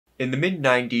In the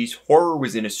mid-90s, horror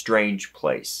was in a strange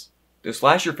place. The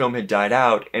slasher film had died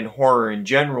out, and horror in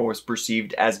general was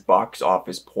perceived as box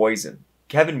office poison.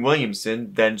 Kevin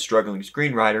Williamson, then struggling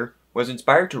screenwriter, was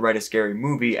inspired to write a scary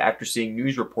movie after seeing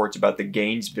news reports about the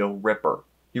Gainesville Ripper.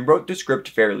 He wrote the script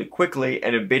fairly quickly,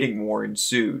 and a bidding war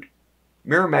ensued.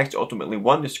 Miramax ultimately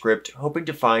won the script, hoping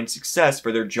to find success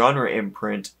for their genre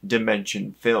imprint,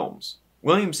 Dimension Films.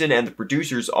 Williamson and the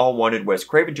producers all wanted Wes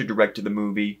Craven to direct the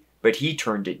movie, but he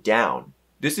turned it down.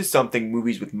 This is something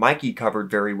Movies with Mikey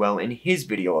covered very well in his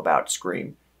video about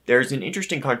Scream. There's an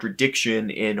interesting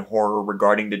contradiction in horror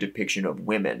regarding the depiction of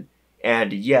women.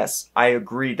 And yes, I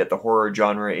agree that the horror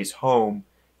genre is home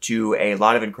to a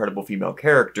lot of incredible female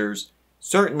characters,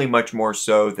 certainly much more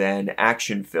so than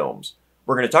action films.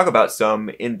 We're going to talk about some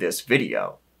in this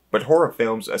video. But horror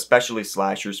films, especially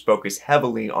slashers, focus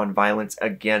heavily on violence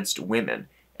against women.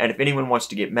 And if anyone wants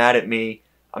to get mad at me,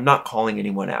 I'm not calling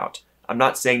anyone out. I'm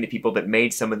not saying the people that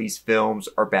made some of these films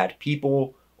are bad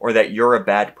people, or that you're a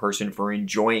bad person for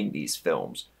enjoying these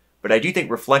films. But I do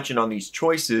think reflection on these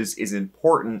choices is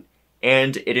important,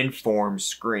 and it informs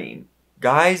Scream.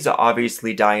 Guys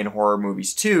obviously die in horror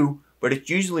movies too, but it's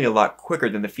usually a lot quicker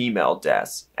than the female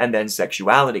deaths, and then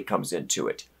sexuality comes into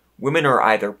it. Women are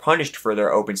either punished for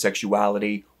their open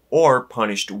sexuality, or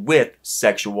punished with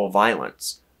sexual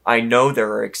violence. I know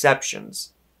there are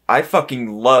exceptions. I fucking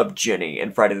love Jenny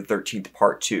in Friday the 13th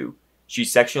Part 2.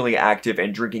 She's sexually active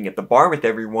and drinking at the bar with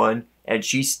everyone, and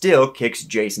she still kicks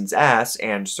Jason's ass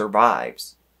and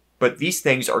survives. But these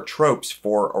things are tropes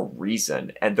for a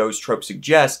reason, and those tropes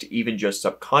suggest, even just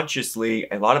subconsciously,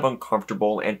 a lot of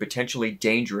uncomfortable and potentially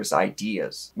dangerous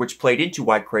ideas, which played into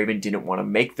why Craven didn't want to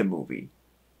make the movie.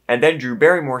 And then Drew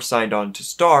Barrymore signed on to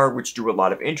star, which drew a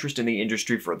lot of interest in the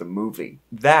industry for the movie.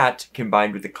 That,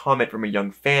 combined with a comment from a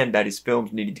young fan that his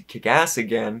films needed to kick ass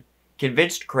again,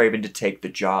 convinced Craven to take the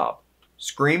job.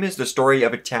 Scream is the story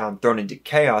of a town thrown into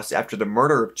chaos after the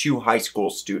murder of two high school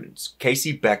students,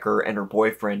 Casey Becker and her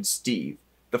boyfriend Steve.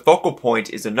 The focal point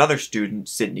is another student,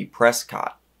 Sydney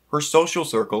Prescott. Her social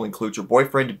circle includes her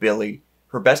boyfriend Billy,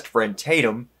 her best friend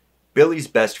Tatum, Billy's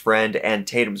best friend and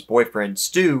Tatum's boyfriend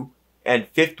Stu, and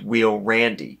fifth wheel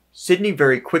Randy. Sydney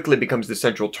very quickly becomes the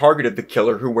central target of the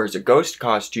killer, who wears a ghost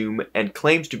costume and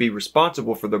claims to be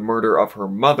responsible for the murder of her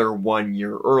mother 1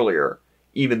 year earlier,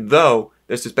 even though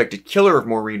the suspected killer of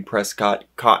Maureen Prescott,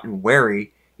 Cotton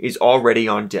Wary, is already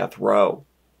on death row.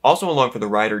 Also along for the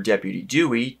ride are Deputy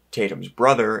Dewey, Tatum's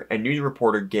brother, and news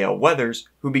reporter Gail Weathers,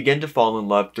 who begin to fall in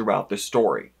love throughout the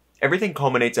story. Everything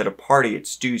culminates at a party at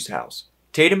Stu's house.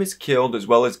 Tatum is killed, as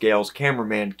well as Gail's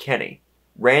cameraman Kenny.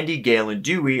 Randy, Gail, and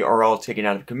Dewey are all taken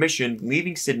out of commission,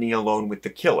 leaving Sydney alone with the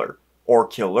killer, or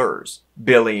killers,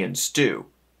 Billy and Stu,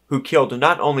 who killed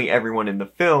not only everyone in the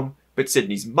film, but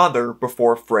Sydney's mother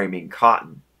before framing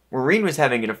Cotton. Maureen was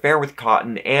having an affair with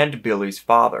Cotton and Billy's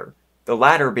father, the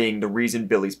latter being the reason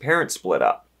Billy's parents split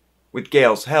up. With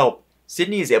Gail's help,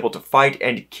 Sydney is able to fight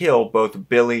and kill both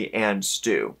Billy and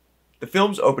Stu. The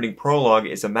film's opening prologue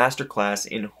is a masterclass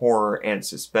in horror and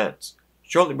suspense.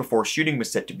 Shortly before shooting was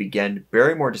set to begin,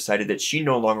 Barrymore decided that she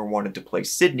no longer wanted to play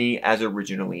Sydney as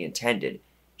originally intended.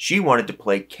 She wanted to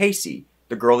play Casey,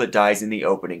 the girl that dies in the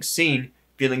opening scene,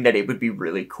 feeling that it would be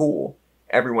really cool.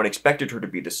 Everyone expected her to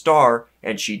be the star,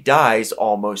 and she dies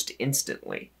almost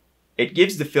instantly. It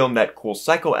gives the film that cool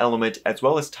psycho element, as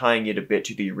well as tying it a bit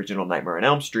to the original Nightmare on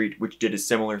Elm Street, which did a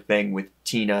similar thing with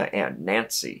Tina and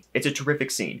Nancy. It's a terrific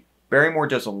scene. Barrymore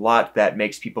does a lot that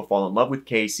makes people fall in love with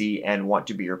Casey and want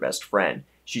to be her best friend.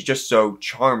 She's just so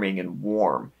charming and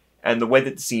warm. And the way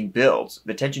that the scene builds,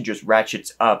 the tension just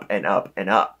ratchets up and up and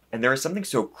up. And there is something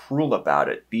so cruel about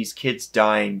it, these kids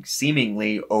dying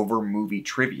seemingly over movie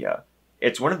trivia.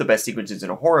 It's one of the best sequences in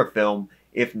a horror film,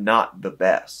 if not the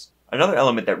best. Another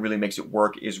element that really makes it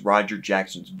work is Roger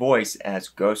Jackson's voice as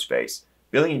Ghostface.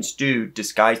 Billy and Stu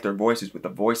disguise their voices with a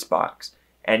voice box.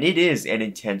 And it is an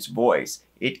intense voice.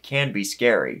 It can be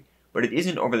scary, but it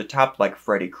isn't over the top like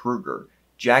Freddy Krueger.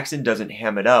 Jackson doesn't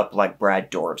ham it up like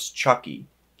Brad Dourif's Chucky.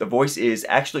 The voice is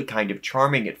actually kind of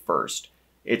charming at first.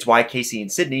 It's why Casey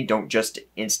and Sydney don't just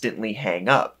instantly hang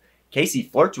up. Casey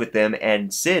flirts with them,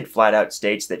 and Sid flat out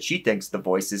states that she thinks the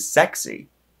voice is sexy.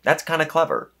 That's kind of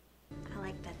clever. I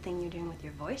like that thing you're doing with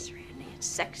your voice, Randy. It's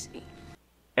sexy.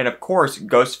 And of course,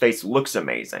 Ghostface looks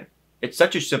amazing. It's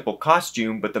such a simple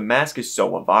costume, but the mask is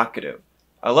so evocative.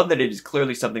 I love that it is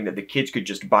clearly something that the kids could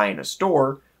just buy in a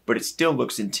store, but it still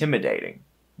looks intimidating.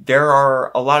 There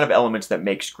are a lot of elements that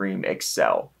make Scream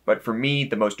excel, but for me,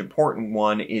 the most important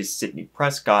one is Sydney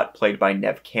Prescott, played by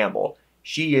Neve Campbell.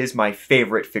 She is my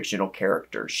favorite fictional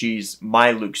character. She's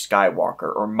my Luke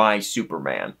Skywalker, or my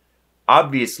Superman.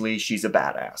 Obviously, she's a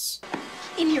badass.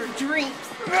 In your dreams.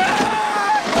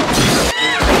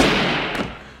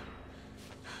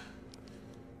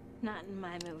 Not in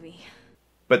my movie.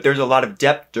 But there's a lot of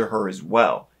depth to her as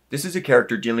well. This is a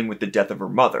character dealing with the death of her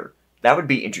mother. That would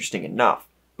be interesting enough,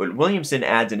 but Williamson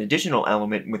adds an additional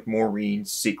element with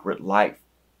Maureen's secret life.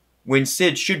 When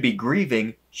Sid should be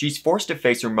grieving, she's forced to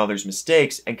face her mother's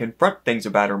mistakes and confront things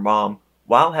about her mom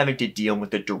while having to deal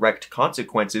with the direct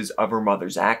consequences of her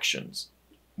mother's actions.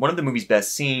 One of the movie's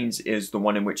best scenes is the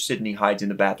one in which Sydney hides in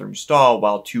the bathroom stall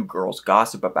while two girls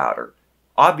gossip about her.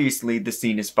 Obviously, the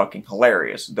scene is fucking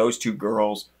hilarious. Those two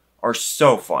girls are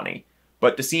so funny.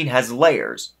 But the scene has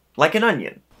layers, like an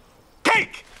onion.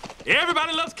 Cake!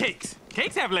 Everybody loves cakes.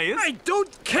 Cakes have layers. I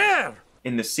don't care!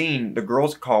 In the scene, the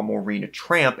girls call Maureen a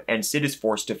tramp and Sid is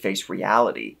forced to face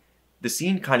reality. The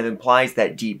scene kind of implies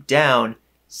that deep down,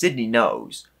 Sydney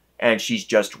knows, and she's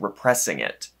just repressing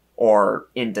it, or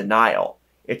in denial.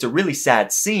 It's a really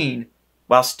sad scene,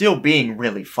 while still being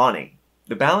really funny.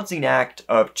 The balancing act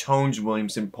of tones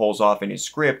Williamson pulls off in his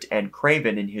script and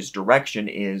Craven in his direction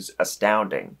is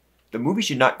astounding. The movie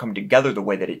should not come together the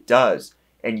way that it does,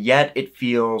 and yet it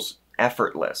feels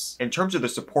effortless. In terms of the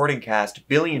supporting cast,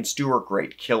 Billy and Stu are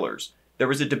great killers. There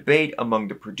was a debate among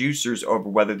the producers over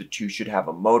whether the two should have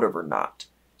a motive or not.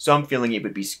 Some feeling it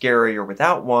would be scarier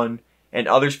without one, and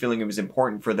others feeling it was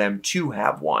important for them to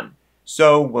have one.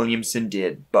 So Williamson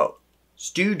did both.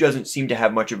 Stu doesn't seem to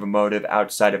have much of a motive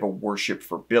outside of a worship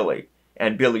for Billy,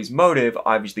 and Billy's motive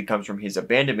obviously comes from his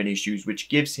abandonment issues, which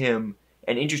gives him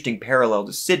an interesting parallel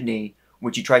to Sydney,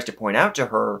 which he tries to point out to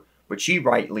her, but she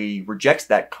rightly rejects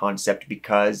that concept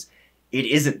because it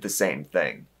isn't the same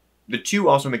thing. The two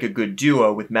also make a good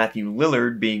duo, with Matthew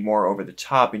Lillard being more over the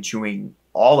top and chewing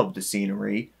all of the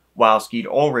scenery, while Skeet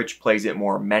Ulrich plays it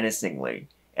more menacingly.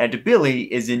 And Billy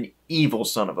is an evil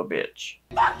son of a bitch.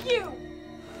 Fuck you! No.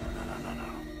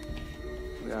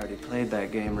 We already played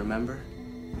that game, remember?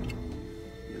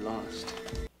 You lost.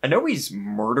 I know he's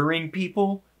murdering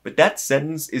people, but that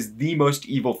sentence is the most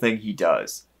evil thing he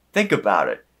does. Think about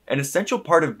it. An essential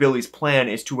part of Billy's plan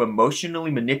is to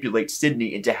emotionally manipulate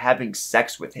Sydney into having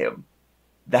sex with him.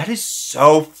 That is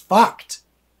so fucked!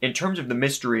 In terms of the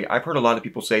mystery, I've heard a lot of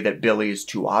people say that Billy is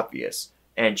too obvious.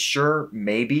 And sure,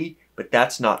 maybe, but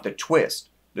that's not the twist.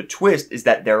 The twist is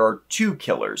that there are two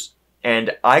killers.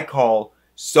 And I call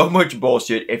so much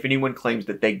bullshit if anyone claims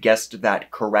that they guessed that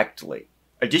correctly.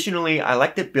 Additionally, I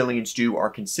like that Billy and Stu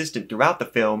are consistent throughout the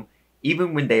film,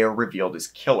 even when they are revealed as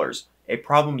killers. A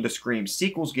problem the Scream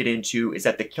sequels get into is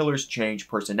that the killers change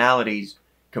personalities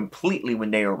completely when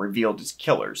they are revealed as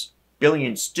killers. Billy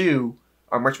and Stu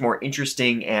are much more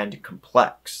interesting and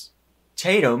complex.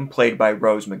 Tatum, played by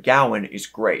Rose McGowan, is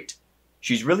great.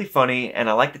 She's really funny, and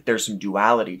I like that there's some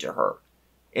duality to her.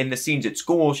 In the scenes at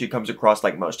school, she comes across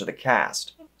like most of the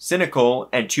cast. Cynical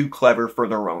and too clever for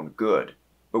their own good.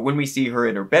 But when we see her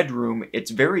in her bedroom,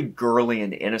 it's very girly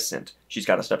and innocent. She's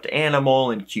got a stuffed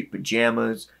animal and cute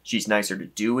pajamas. She's nicer to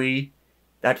Dewey.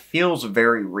 That feels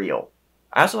very real.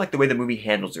 I also like the way the movie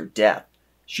handles her death.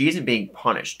 She isn't being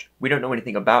punished. We don't know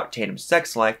anything about Tatum's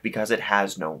sex life because it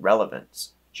has no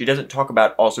relevance. She doesn't talk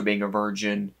about also being a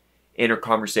virgin in her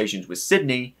conversations with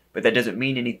Sydney, but that doesn't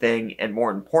mean anything, and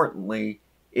more importantly,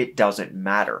 it doesn't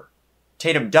matter.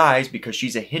 Tatum dies because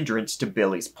she's a hindrance to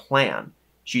Billy's plan.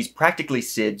 She's practically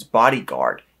Sid's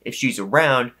bodyguard. If she's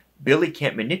around, Billy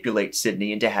can't manipulate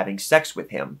Sydney into having sex with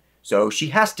him, so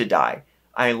she has to die.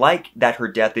 I like that her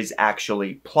death is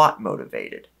actually plot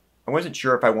motivated. I wasn't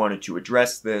sure if I wanted to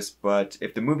address this, but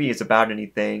if the movie is about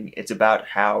anything, it's about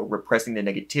how repressing the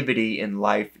negativity in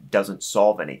life doesn't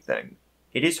solve anything.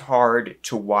 It is hard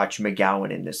to watch McGowan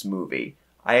in this movie.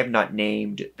 I have not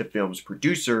named the film's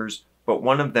producers, but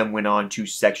one of them went on to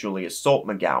sexually assault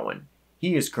McGowan.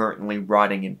 He is currently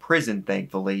rotting in prison,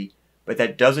 thankfully, but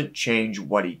that doesn't change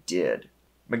what he did.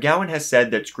 McGowan has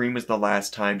said that Scream was the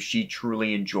last time she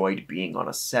truly enjoyed being on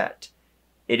a set.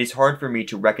 It is hard for me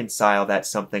to reconcile that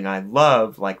something I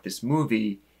love, like this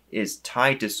movie, is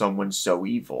tied to someone so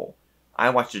evil. I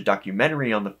watched a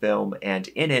documentary on the film, and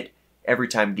in it, every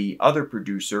time the other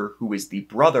producer, who is the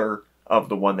brother of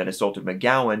the one that assaulted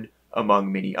McGowan,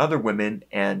 among many other women,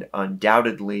 and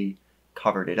undoubtedly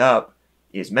covered it up,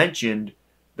 is mentioned,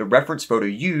 the reference photo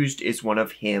used is one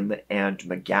of him and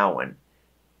McGowan.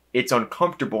 It's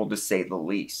uncomfortable to say the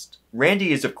least.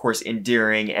 Randy is of course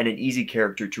endearing and an easy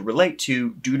character to relate to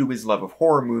due to his love of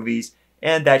horror movies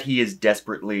and that he is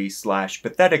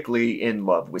desperately/pathetically in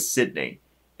love with Sydney.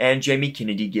 And Jamie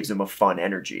Kennedy gives him a fun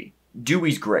energy.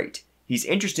 Dewey's great. He's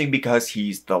interesting because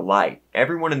he's the light.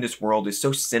 Everyone in this world is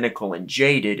so cynical and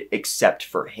jaded except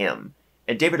for him.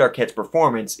 and David Arquette's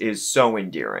performance is so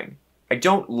endearing. I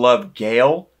don't love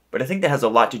Gale, but I think that has a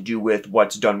lot to do with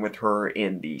what's done with her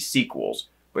in the sequels.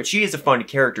 But she is a fun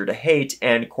character to hate,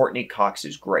 and Courtney Cox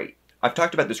is great. I've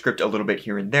talked about the script a little bit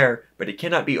here and there, but it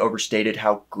cannot be overstated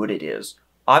how good it is.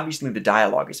 Obviously the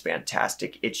dialogue is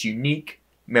fantastic. It's unique,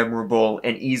 memorable,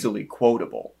 and easily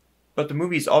quotable. But the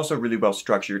movie is also really well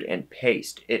structured and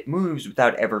paced. It moves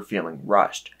without ever feeling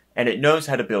rushed, and it knows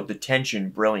how to build the tension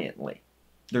brilliantly.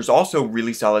 There's also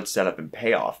really solid setup and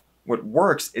payoff. What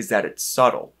works is that it's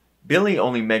subtle. Billy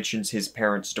only mentions his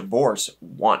parents' divorce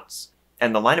once,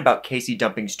 and the line about Casey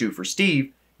dumping Stu for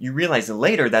Steve, you realize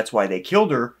later that's why they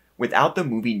killed her without the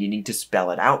movie needing to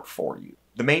spell it out for you.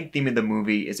 The main theme of the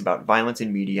movie is about violence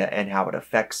in media and how it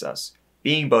affects us.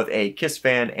 Being both a Kiss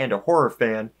fan and a horror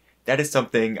fan, that is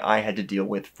something I had to deal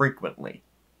with frequently.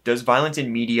 Does violence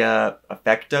in media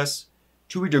affect us?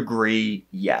 To a degree,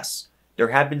 yes. There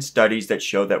have been studies that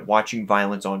show that watching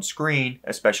violence on screen,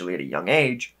 especially at a young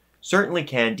age, certainly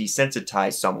can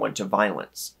desensitize someone to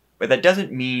violence. But that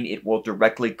doesn't mean it will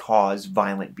directly cause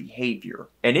violent behavior.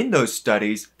 And in those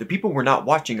studies, the people were not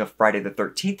watching a Friday the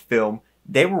 13th film,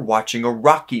 they were watching a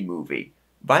Rocky movie.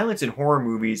 Violence in horror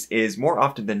movies is more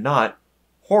often than not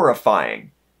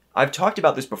horrifying. I've talked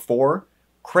about this before.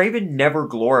 Craven never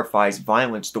glorifies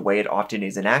violence the way it often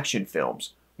is in action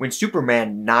films. When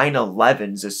Superman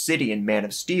 9/11's a city in Man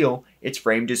of Steel, it's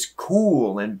framed as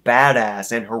cool and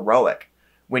badass and heroic.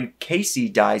 When Casey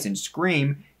dies in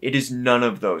Scream, it is none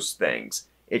of those things.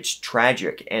 It's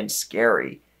tragic and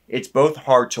scary. It's both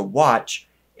hard to watch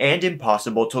and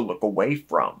impossible to look away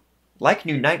from. Like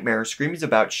New Nightmare, Scream is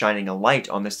about shining a light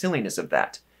on the silliness of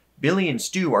that. Billy and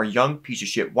Stu are young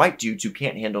piece-of-shit white dudes who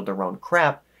can't handle their own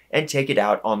crap and take it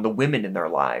out on the women in their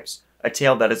lives, a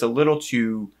tale that is a little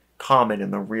too common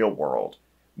in the real world.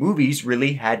 Movies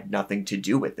really had nothing to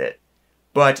do with it.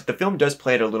 But the film does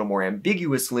play it a little more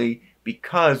ambiguously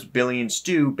because Billy and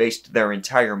Stu based their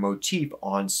entire motif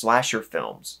on slasher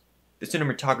films. The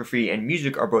cinematography and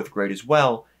music are both great as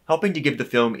well, helping to give the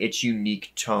film its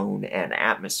unique tone and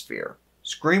atmosphere.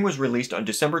 Scream was released on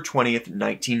December 20th,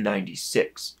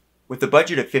 1996. With a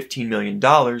budget of $15 million,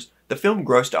 the film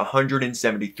grossed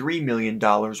 $173 million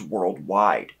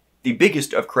worldwide, the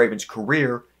biggest of Craven's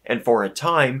career, and for a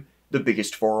time, the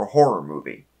biggest for a horror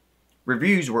movie.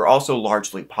 Reviews were also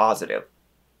largely positive.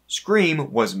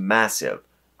 Scream was massive.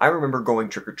 I remember going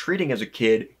trick-or-treating as a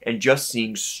kid and just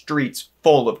seeing streets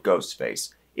full of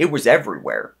Ghostface. It was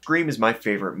everywhere. Scream is my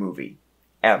favorite movie.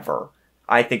 Ever.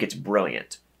 I think it's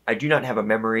brilliant. I do not have a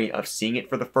memory of seeing it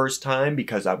for the first time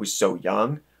because I was so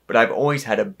young, but I've always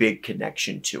had a big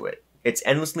connection to it. It's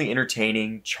endlessly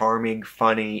entertaining, charming,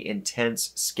 funny,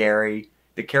 intense, scary.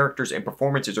 The characters and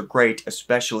performances are great,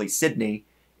 especially Sydney.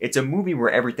 It's a movie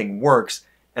where everything works,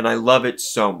 and I love it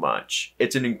so much.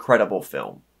 It's an incredible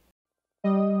film.